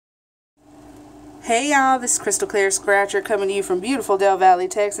Hey y'all, this is Crystal Clear Scratcher coming to you from beautiful Del Valley,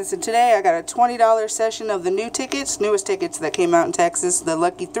 Texas, and today I got a $20 session of the newest tickets that came out in Texas, the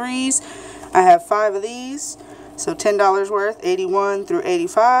Lucky Threes. I have 5 of these, so $10 worth, 81 through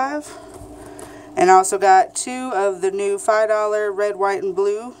 85. And I also got 2 of the new $5 red, white, and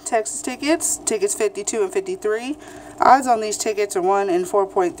blue Texas tickets, tickets 52 and 53. Odds on these tickets are 1 in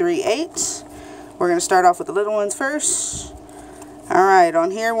 4.38. We're going to start off with the little ones first. Alright,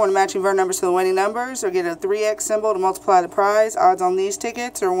 on here, we want to match invert numbers to the winning numbers, or get a 3x symbol to multiply the prize. Odds on these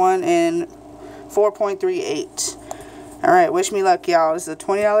tickets are 1 in 4.38. Alright, wish me luck, y'all. This is a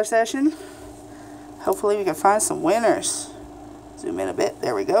 $20 session. Hopefully we can find some winners. Zoom in a bit.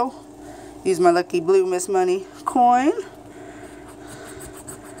 There we go. Use my lucky blue Miss Money coin.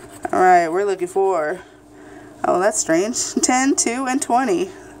 Alright, we're looking for... oh, that's strange. 10, 2, and 20.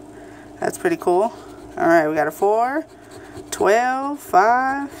 That's pretty cool. Alright, we got a 4... 12,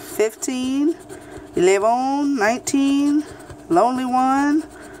 5, 15, 11, 19, lonely 1,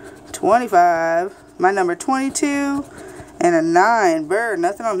 25, my number 22, and a 9. Bird,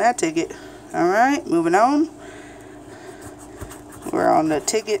 nothing on that ticket. Alright, moving on. We're on the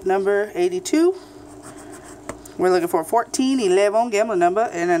ticket number 82. We're looking for 14, 11, gambling number,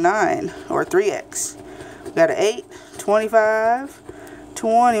 and a 9, or 3x. We got an 8, 25,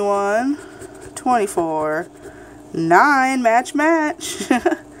 21, 24, 9, match.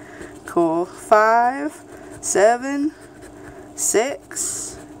 Cool. 5, 7,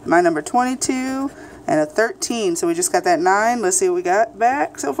 6, my number 22, and a 13. So we just got that 9. Let's see what we got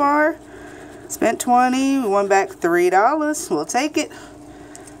back so far. Spent 20. We won back $3. We'll take it.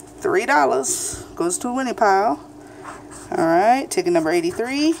 $3 goes to a winning pile. Alright, ticket number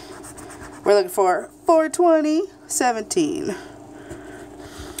 83. We're looking for 420, 17.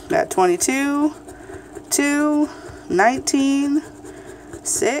 Got 22, 2, 19,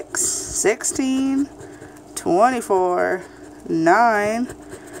 6, 16, 24, 9,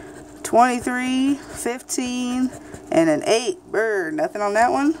 23, 15, and an 8. Bird, nothing on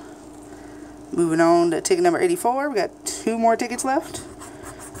that one. Moving on to ticket number 84. We got 2 more tickets left.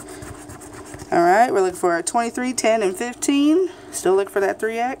 Alright, we're looking for a 23, 10, and 15. Still looking for that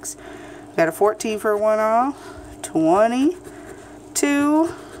 3x. We got a 14 for a 1 off. 20,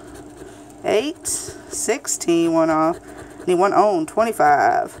 2, 8, 16, 1 off. Need 1 on,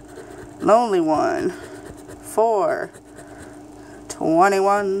 25. Lonely 1, 4,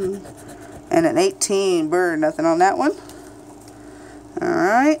 21, and an 18. Bird, nothing on that one.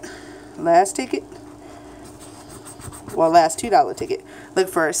 Alright, last ticket. Well, last $2 ticket. Look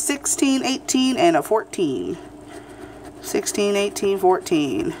for a 16, 18, and a 14. 16, 18,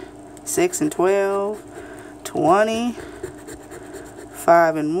 14. 6 and 12. 20.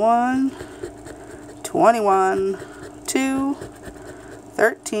 5 and 1. 21, 2,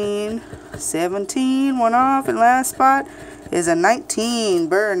 13, 17, 1 off, and last spot is a 19.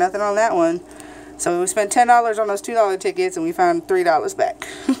 Bird, nothing on that one. So we spent $10 on those $2 tickets, and we found $3 back.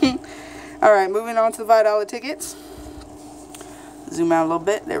 Alright, moving on to the $5 tickets. Zoom out a little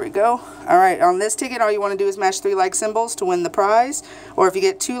bit. There we go. Alright, on this ticket, all you want to do is match 3 like symbols to win the prize. Or if you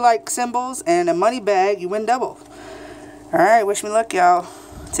get 2 like symbols and a money bag, you win double. Alright, wish me luck, y'all.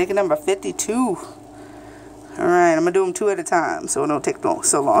 Ticket number 52. Alright, I'm going to do them 2 at a time, so it don't take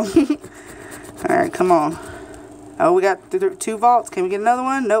so long. Alright, come on. Oh, we got 2 vaults. Can we get another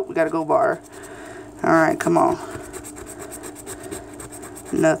one? Nope, we got to go bar. Alright, come on.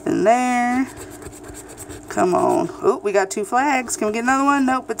 Nothing there. Come on. Oh, we got 2 flags. Can we get another one?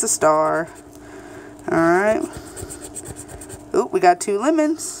 Nope, it's a star. Alright. Oh, we got 2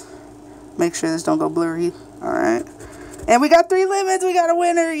 lemons. Make sure this don't go blurry. Alright. And we got 3 lemons. We got a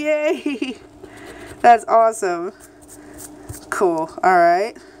winner. Yay. That's awesome. Cool.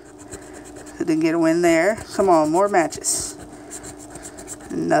 Alright. Didn't get a win there. Come on, more matches.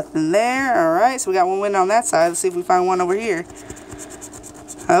 Nothing there. Alright, so we got 1 win on that side. Let's see if we find one over here.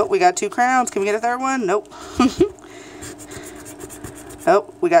 Oh, we got 2 crowns. Can we get a 3rd one? Nope.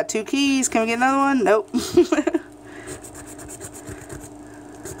 Oh, we got 2 keys. Can we get another one? Nope.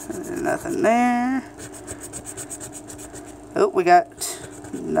 Nothing there. Oh, we got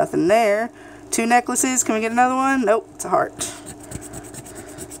nothing there. 2 necklaces. Can we get another one? Nope. It's a heart.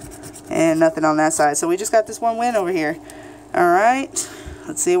 And nothing on that side. So we just got this 1 win over here. Alright.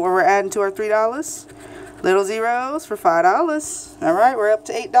 Let's see where we're adding to our $3. Little zeros for $5. Alright. We're up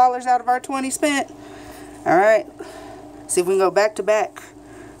to $8 out of our 20 spent. Alright. See if we can go back to back.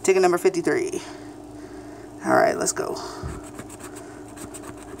 Ticket number 53. Alright. Let's go.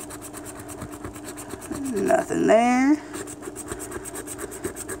 Nothing there.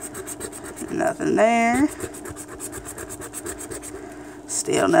 Nothing there.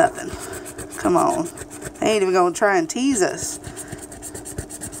 Still nothing. Come on. They ain't even gonna try and tease us.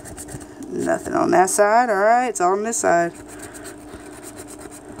 Nothing on that side. Alright, it's all on this side.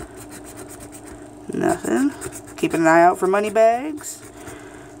 Nothing. Keeping an eye out for money bags.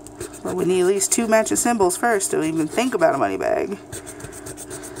 But we need at least 2 matching symbols first to even think about a money bag.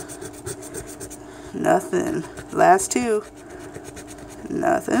 Nothing. Last 2.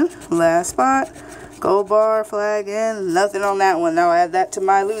 Nothing. Last spot. Gold bar, flag, and nothing on that one. Now I'll add that to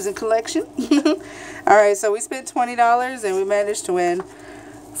my losing collection. Alright, so we spent $20 and we managed to win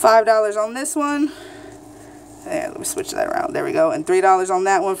 $5 on this one. Yeah, let me switch that around. There we go. And $3 on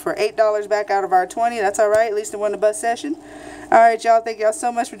that one for $8 back out of our 20. That's alright. At least it won the bus session. Alright, y'all. Thank y'all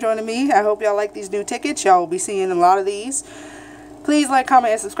so much for joining me. I hope y'all like these new tickets. Y'all will be seeing a lot of these. Please like,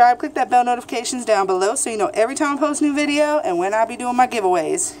 comment, and subscribe. Click that bell notifications down below so you know every time I post a new video and when I'll be doing my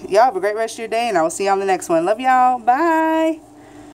giveaways. Y'all have a great rest of your day, and I will see you on the next one. Love y'all. Bye.